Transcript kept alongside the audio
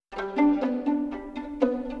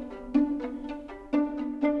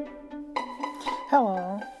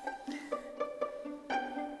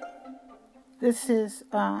This is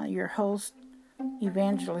your host,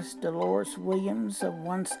 Evangelist Dolores Williams of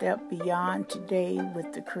One Step Beyond Today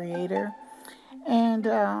with the Creator. And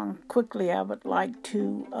quickly, I would like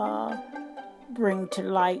to bring to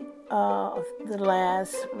light the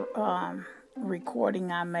last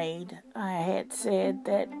recording I made. I had said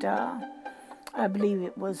that I believe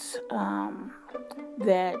it was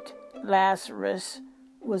that Lazarus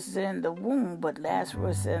was in the womb, but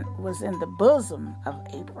Lazarus was in the bosom of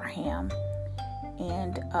Abraham.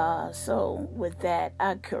 And so with that,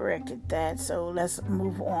 I corrected that. So let's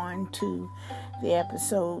move on to the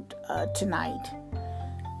episode tonight.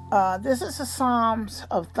 This is a Psalms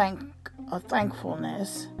of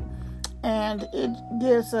thankfulness, and it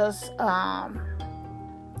gives us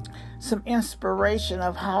some inspiration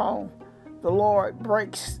of how the Lord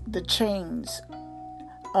breaks the chains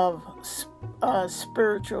of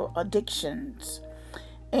spiritual addictions.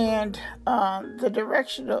 And the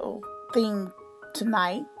directional theme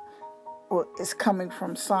tonight is coming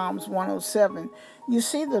from Psalms 107. You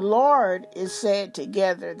see, the Lord is said to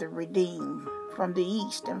gather the redeemed from the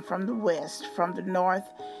east and from the west, from the north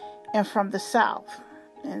and from the south.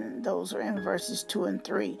 And those are in verses 2 and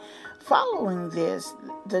 3. Following this,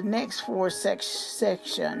 the next four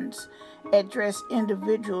sections address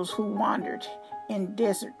individuals who wandered in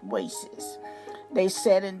desert wastes. They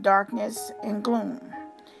sat in darkness and gloom.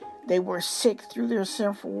 They were sick through their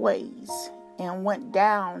sinful ways and went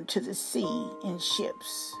down to the sea in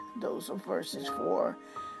ships. Those are verses 4,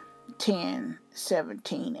 10,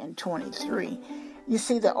 17, and 23. You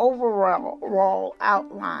see, the overall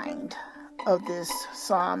outline of this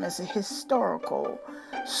psalm is a historical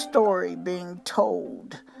story being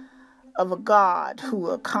told of a God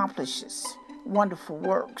who accomplishes wonderful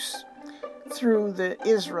works through the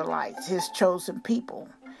Israelites, his chosen people,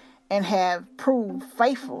 and have proved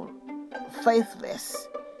faithless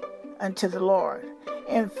unto the Lord.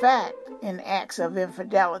 In fact, an acts of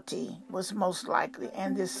infidelity was most likely,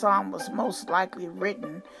 and this psalm was most likely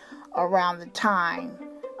written around the time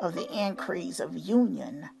of the increase of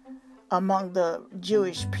union among the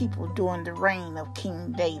Jewish people during the reign of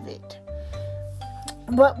King David.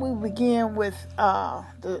 But we begin with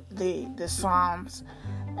the Psalms,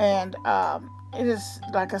 and it is,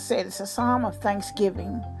 like I said, it's a psalm of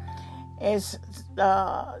thanksgiving. It's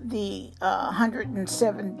the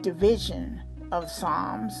 107th division of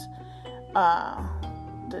Psalms,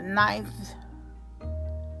 the 9th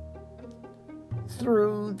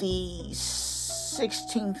through the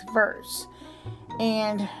 16th verse.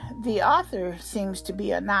 And the author seems to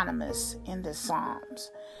be anonymous in the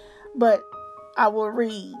Psalms, but I will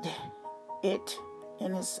read it,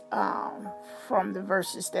 and it's from the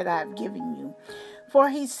verses that I've given you. For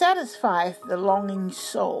he satisfieth the longing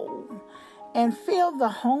soul, and fill the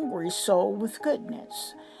hungry soul with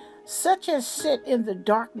goodness. Such as sit in the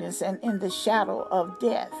darkness and in the shadow of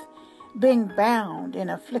death, being bound in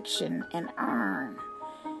affliction and iron,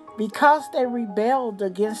 because they rebelled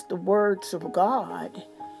against the words of God,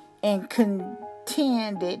 and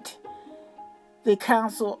contended the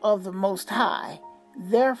counsel of the Most High.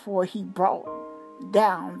 Therefore he brought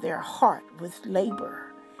down their heart with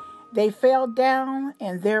labor. They fell down,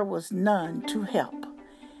 and there was none to help.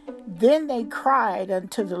 Then they cried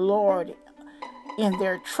unto the Lord in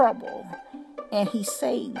their trouble, and he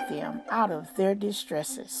saved them out of their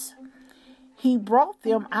distresses. He brought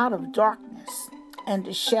them out of darkness and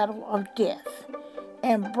the shadow of death,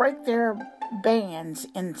 and brake their bands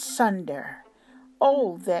in sunder.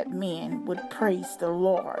 Oh, that men would praise the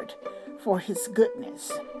Lord for his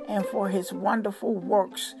goodness and for his wonderful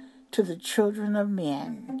works to the children of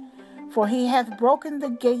men. For he hath broken the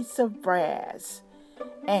gates of brass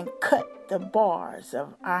and cut the bars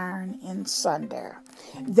of iron in sunder.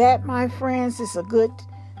 That, my friends, is a good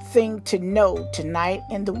thing to know tonight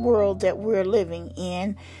in the world that we're living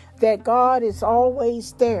in, that God is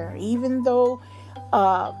always there. Even though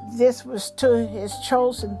this was to his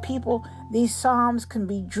chosen people, these psalms can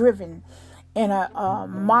be driven in a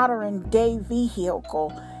modern day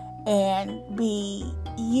vehicle and be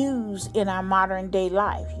used in our modern day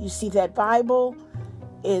life. You see, that Bible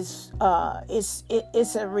is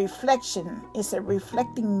it's a reflection, it's a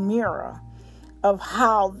reflecting mirror of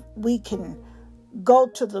how we can go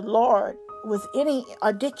to the Lord with any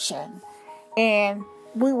addiction, and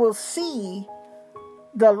we will see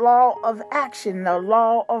the law of action, the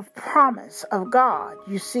law of promise of God.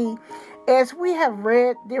 You see, as we have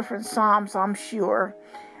read different Psalms, I'm sure,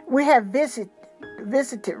 we have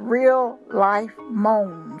visited real life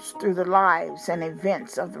moments through the lives and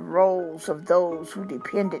events of the roles of those who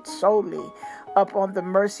depended solely upon the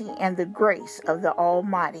mercy and the grace of the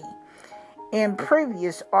Almighty. In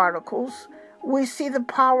previous articles, we see the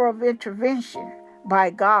power of intervention by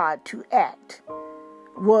God to act,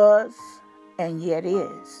 was, and yet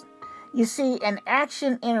is. You see, an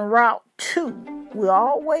action en route to, we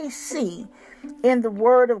always see in the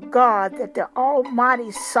Word of God that the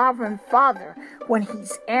Almighty Sovereign Father, when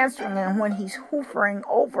He's answering and when He's hoovering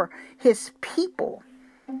over His people,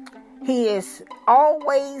 He is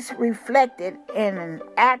always reflected in an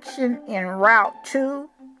action en route to,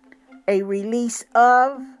 a release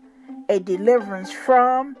of, a deliverance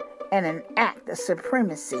from, and an act of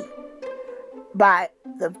supremacy by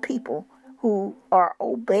the people who are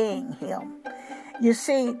obeying Him. You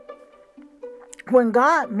see, when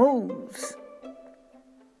God moves,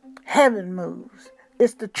 heaven moves.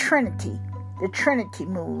 It's the Trinity. The Trinity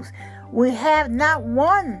moves. We have not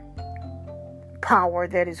one power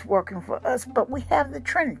that is working for us, but we have the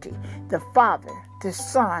Trinity, the Father, the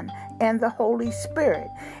Son, and the Holy Spirit.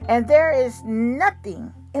 And there is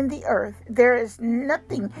nothing in the earth, there is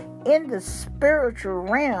nothing in the spiritual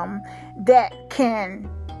realm that can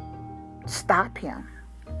stop Him.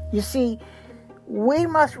 You see, we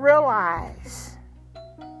must realize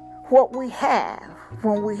what we have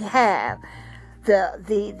when we have have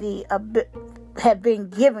been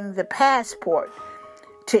given the passport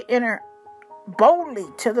to enter boldly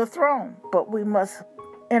to the throne, but we must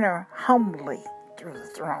enter humbly through the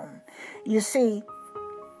throne. You see,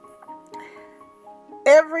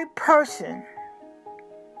 every person,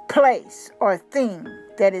 place, or thing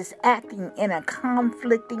that is acting in a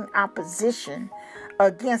conflicting opposition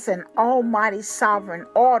against an almighty sovereign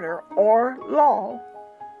order or law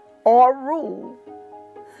or rule,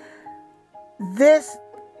 this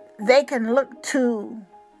they can look to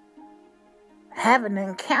have an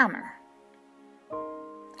encounter.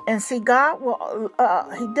 And see, God will,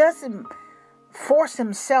 He doesn't force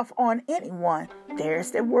Himself on anyone.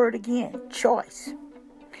 There's the word again, choice.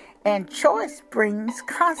 And choice brings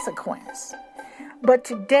consequence. But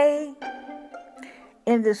today,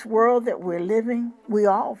 in this world that we're living, we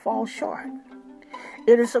all fall short.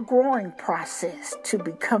 It is a growing process to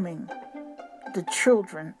becoming the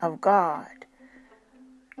children of God.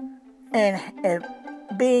 And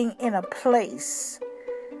being in a place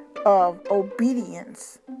of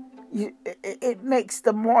obedience, it makes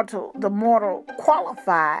the mortal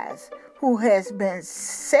qualifies who has been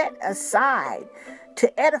set aside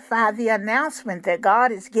to edify the announcement that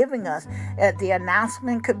God is giving us. The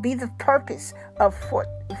announcement could be the purpose of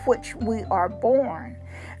which we are born.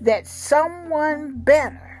 That someone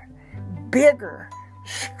better, bigger,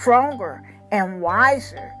 stronger, and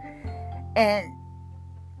wiser. And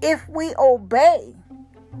if we obey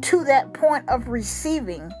to that point of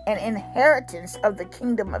receiving an inheritance of the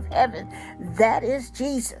kingdom of heaven, that is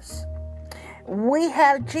Jesus. We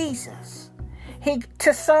have Jesus.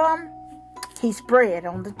 To some, He's bread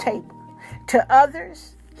on the table. To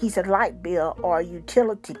others, He's a light bill or a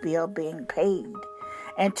utility bill being paid.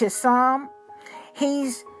 And to some,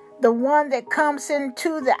 He's the one that comes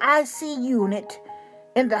into the IC unit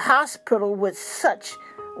in the hospital with such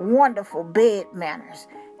wonderful bed manners.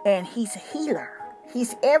 And He's a healer.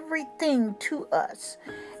 He's everything to us.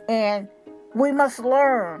 And we must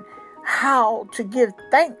learn how to give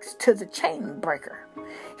thanks to the chain breaker.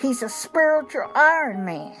 He's a spiritual Iron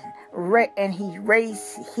Man. And he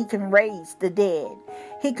can raise the dead.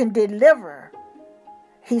 He can deliver.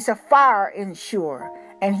 He's a fire insurer.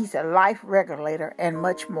 And He's a life regulator and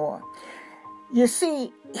much more. You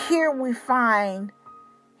see, here we find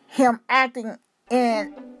Him acting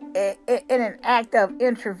in an act of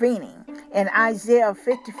intervening in Isaiah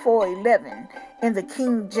 54:11 in the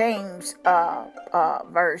King James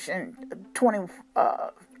version,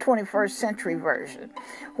 21st century version.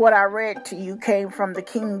 What I read to you came from the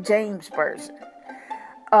King James version.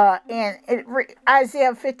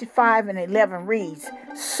 Isaiah 55:11 reads,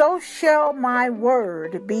 "So shall my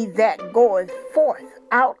word be that goeth forth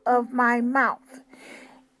out of my mouth.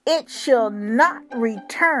 It shall not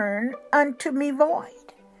return unto me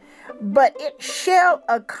void, but it shall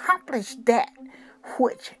accomplish that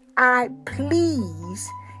which I please,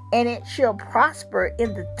 and it shall prosper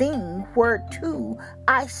in the thing whereto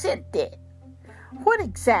I sent it." What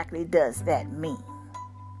exactly does that mean?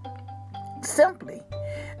 Simply,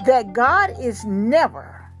 that God is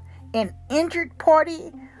never an injured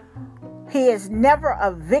party. He is never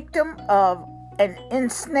a victim of an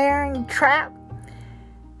ensnaring trap.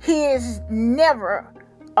 He is never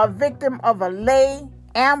a victim of a lay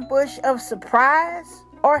ambush of surprise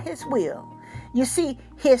or His will. You see,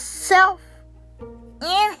 His self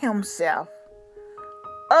in Himself,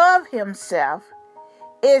 of Himself,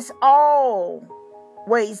 is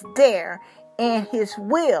always there, and His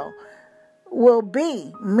will will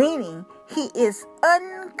be, meaning he is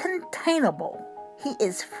uncontainable. He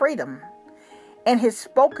is freedom. And his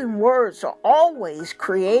spoken words are always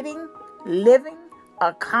creating, living,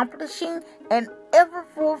 accomplishing, and ever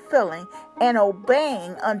fulfilling and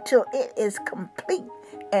obeying until it is complete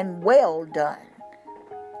and well done.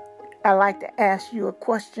 I'd like to ask you a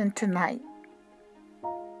question tonight.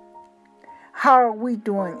 How are we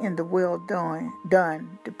doing in the well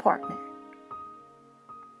done department?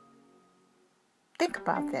 Think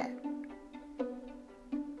about that.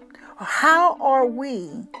 How are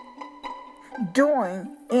we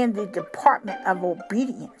doing in the department of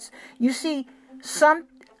obedience? You see,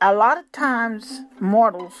 a lot of times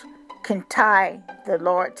mortals can tie the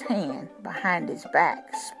Lord's hand behind his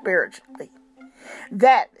back spiritually.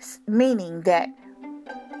 That's meaning that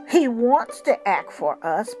he wants to act for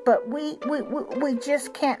us, but we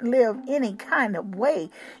just can't live any kind of way,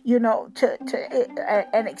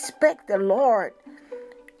 and expect the Lord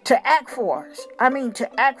to act for us. I mean,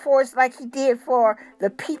 to act for us like he did for the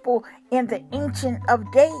people in the Ancient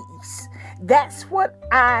of Days. That's what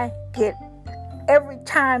I get every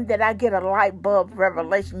time that I get a light bulb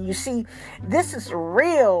revelation. You see, this is a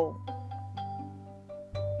real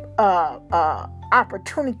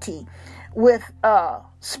opportunity with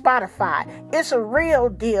Spotify. It's a real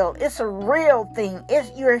deal. It's a real thing.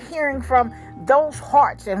 You're hearing from those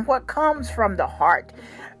hearts, and what comes from the heart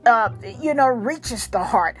reaches the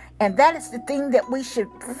heart. And that is the thing that we should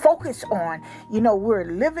focus on. We're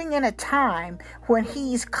living in a time when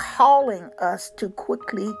he's calling us to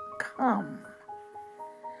quickly come.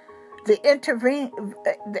 The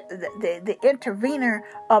intervener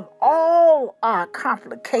of all our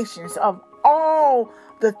complications, of all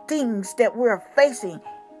the things that we're facing.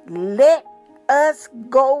 Let us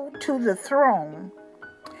go to the throne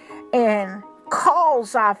and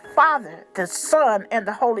calls our Father, the Son, and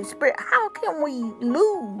the Holy Spirit. How can we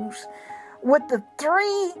lose with the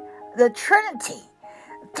Trinity,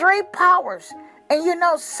 three powers? And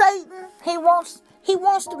Satan, he wants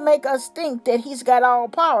to make us think that he's got all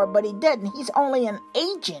power, but he doesn't. He's only an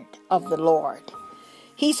agent of the Lord.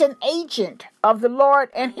 He's an agent of the Lord,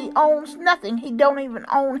 and he owns nothing. He don't even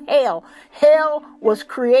own hell. Hell was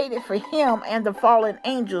created for him and the fallen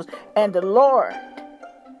angels, and the Lord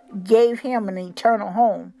gave him an eternal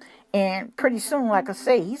home. And pretty soon, like I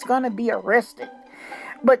say, he's going to be arrested.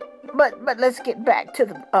 But let's get back to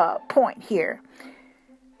the point here.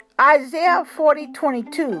 Isaiah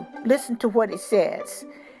 40:22. Listen to what it says.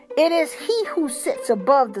 It is he who sits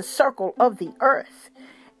above the circle of the earth,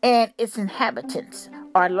 and its inhabitants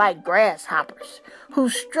are like grasshoppers, who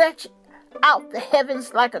stretch out the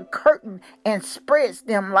heavens like a curtain and spreads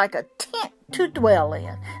them like a tent to dwell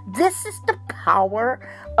in. This is the power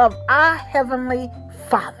of our Heavenly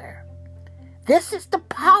Father. This is the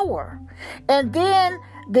power. And then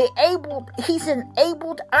he's an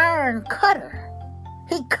able iron cutter.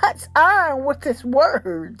 He cuts iron with his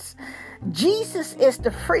words. Jesus is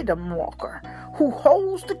the freedom walker who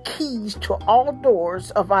holds the keys to all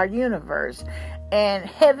doors of our universe and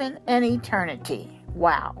heaven and eternity.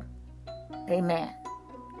 Wow. Amen.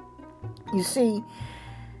 You see,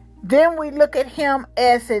 then we look at him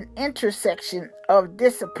as an intersection of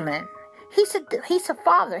discipline. He's a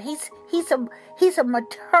father. He's a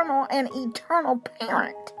maternal and eternal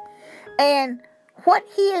parent. And what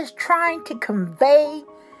he is trying to convey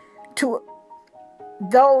to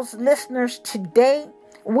those listeners today,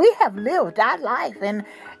 we have lived our life,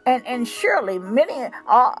 and surely many,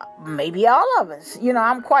 maybe all of us,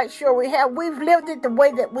 I'm quite sure we've lived it the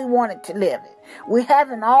way that we wanted to live it. We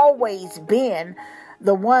haven't always been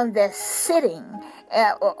the one that's sitting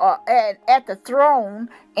at the throne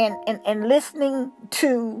and listening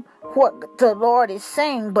to what the Lord is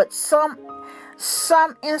saying, but some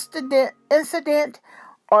incident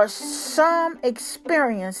or some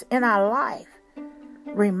experience in our life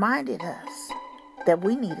reminded us that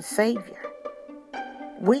we need a Savior.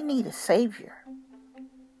 We need a Savior.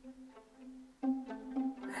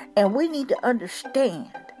 And we need to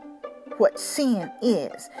understand what sin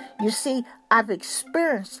is. You see, I've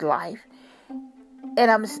experienced life,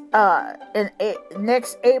 and I'm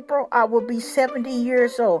next April I will be 70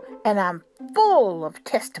 years old, and I'm full of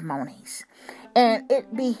testimonies. And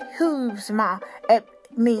it behooves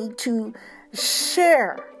me to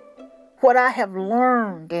share what I have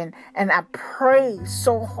learned, and I pray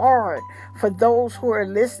so hard for those who are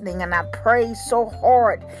listening, and I pray so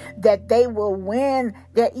hard that they will win.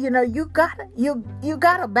 That you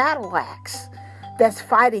got a battle axe that's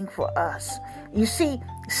fighting for us. You see,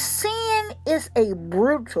 sin is a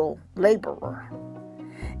brutal laborer.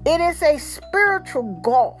 It is a spiritual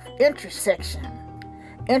gulf intersection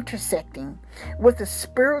intersecting with a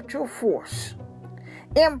spiritual force,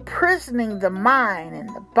 imprisoning the mind and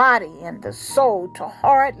the body and the soul to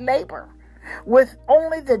hard labor with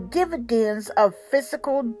only the dividends of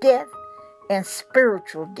physical death and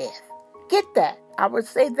spiritual death. Get that? I would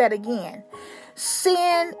say that again.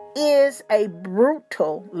 Sin is a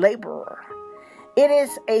brutal laborer. It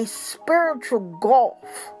is a spiritual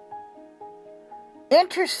gulf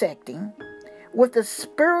intersecting with a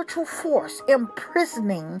spiritual force,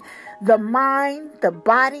 imprisoning the mind, the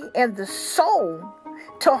body, and the soul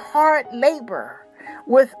to hard labor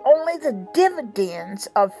with only the dividends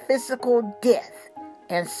of physical death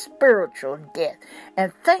and spiritual death.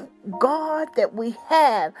 And thank God that we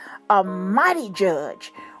have a mighty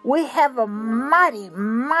judge. We have a mighty,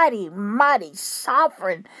 mighty, mighty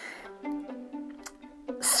sovereign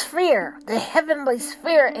sphere, the heavenly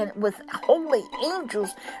sphere, and with holy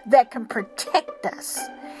angels that can protect us.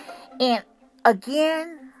 And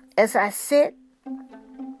again, as I said,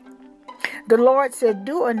 the Lord said,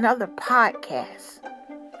 do another podcast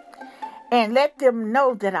and let them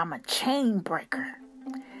know that I'm a chain breaker.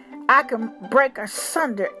 I can break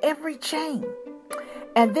asunder every chain.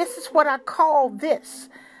 And this is what I call this.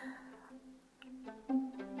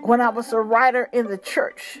 When I was a writer in the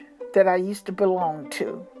church that I used to belong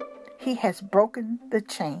to, He has broken the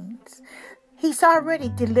chains. He's already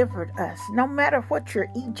delivered us, no matter what your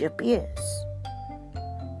Egypt is.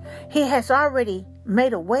 He has already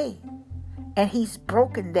made a way, and He's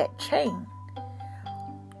broken that chain.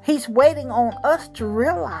 He's waiting on us to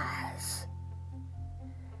realize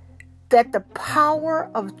that the power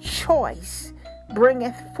of choice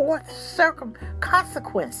bringeth forth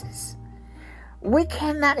consequences. We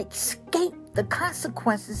cannot escape the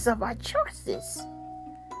consequences of our choices.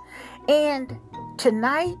 And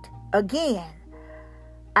tonight, again,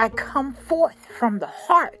 I come forth from the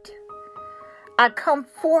heart. I come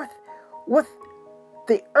forth with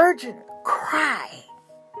the urgent cry.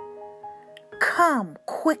 Come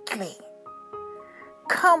quickly.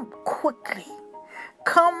 Come quickly.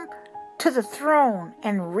 Come to the throne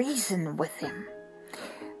and reason with Him.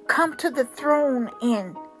 Come to the throne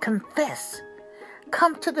and confess.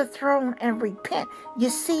 Come to the throne and repent. You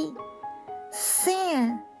see,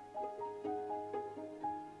 sin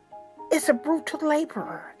is a brutal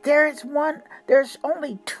laborer. There's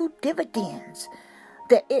only two dividends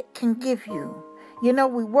that it can give you. You know,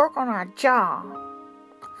 we work on our job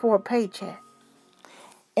for a paycheck.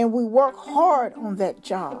 And we work hard on that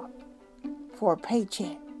job for a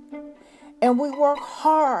paycheck. And we work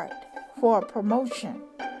hard for a promotion.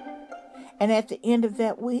 And at the end of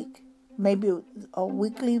that week, maybe a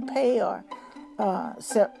weekly pay or a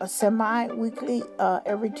semi-weekly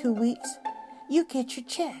every 2 weeks, you get your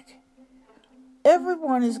check.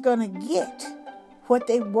 Everyone is going to get what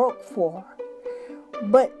they work for.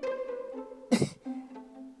 But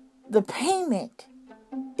the payment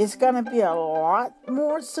is going to be a lot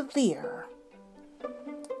more severe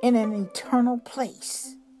in an eternal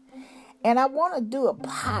place. And I want to do a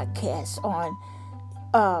podcast on,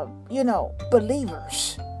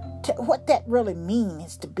 believers. What that really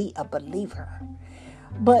means to be a believer.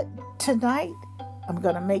 But tonight, I'm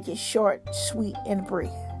going to make it short, sweet, and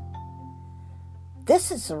brief.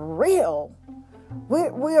 This is real.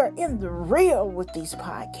 We are in the real with these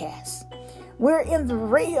podcasts. We're in the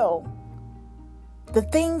real. The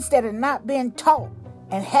things that are not being taught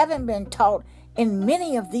and haven't been taught in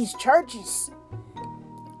many of these churches.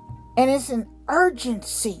 And it's an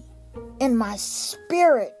urgency in my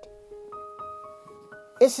spirit.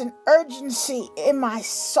 It's an urgency in my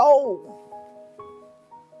soul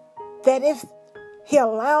that if He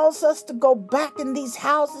allows us to go back in these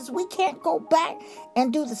houses, we can't go back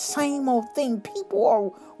and do the same old thing. People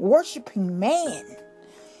are worshiping man.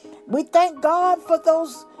 We thank God for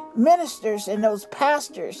those ministers and those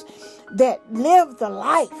pastors that live the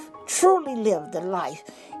life, truly live the life.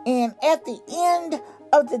 And at the end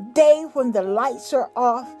of the day, when the lights are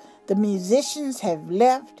off, the musicians have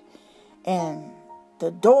left, and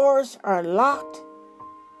the doors are locked,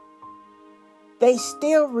 they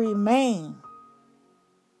still remain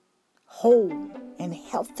whole and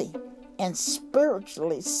healthy and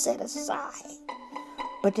spiritually set aside.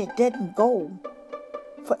 But it didn't go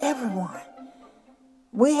for everyone.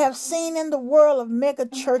 We have seen in the world of mega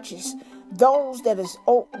churches, those that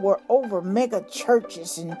were over mega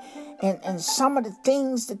churches and some of the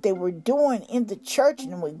things that they were doing in the church,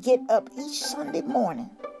 and would get up each Sunday morning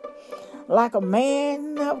like a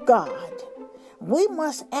man of God. We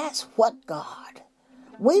must ask what God.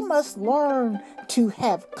 We must learn to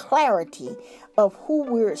have clarity of who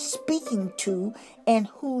we're speaking to and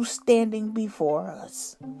who's standing before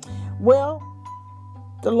us. Well,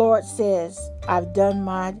 the Lord says, I've done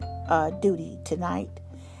my duty tonight.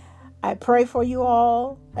 I pray for you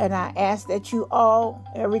all, and I ask that you all,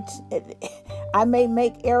 I may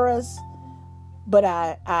make errors, but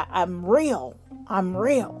I'm real. I'm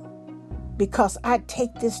real because I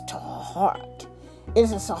take this to heart. It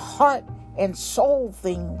is a heart and soul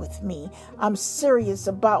thing with me. I'm serious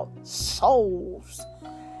about souls.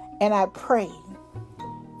 And I pray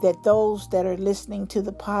that those that are listening to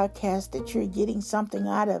the podcast, that you're getting something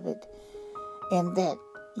out of it, and that,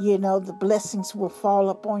 the blessings will fall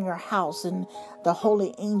upon your house, and the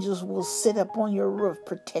holy angels will sit up on your roof,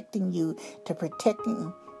 protecting you,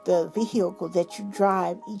 protecting the vehicle that you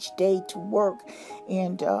drive each day to work,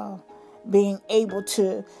 and being able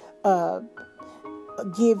to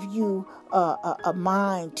give you a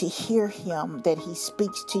mind to hear him, that he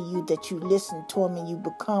speaks to you, that you listen to him, and you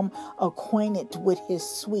become acquainted with his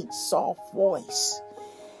sweet, soft voice.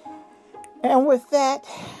 And with that,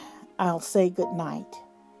 I'll say good night.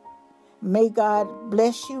 May God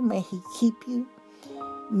bless you. May he keep you.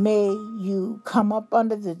 May you come up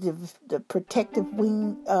under the protective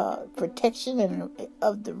wing, protection and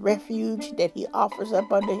of the refuge that he offers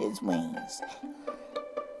up under his wings.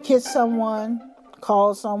 Kiss someone,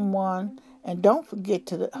 call someone, and don't forget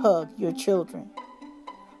to hug your children.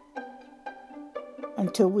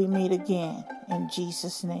 Until we meet again, in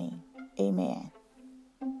Jesus' name, amen.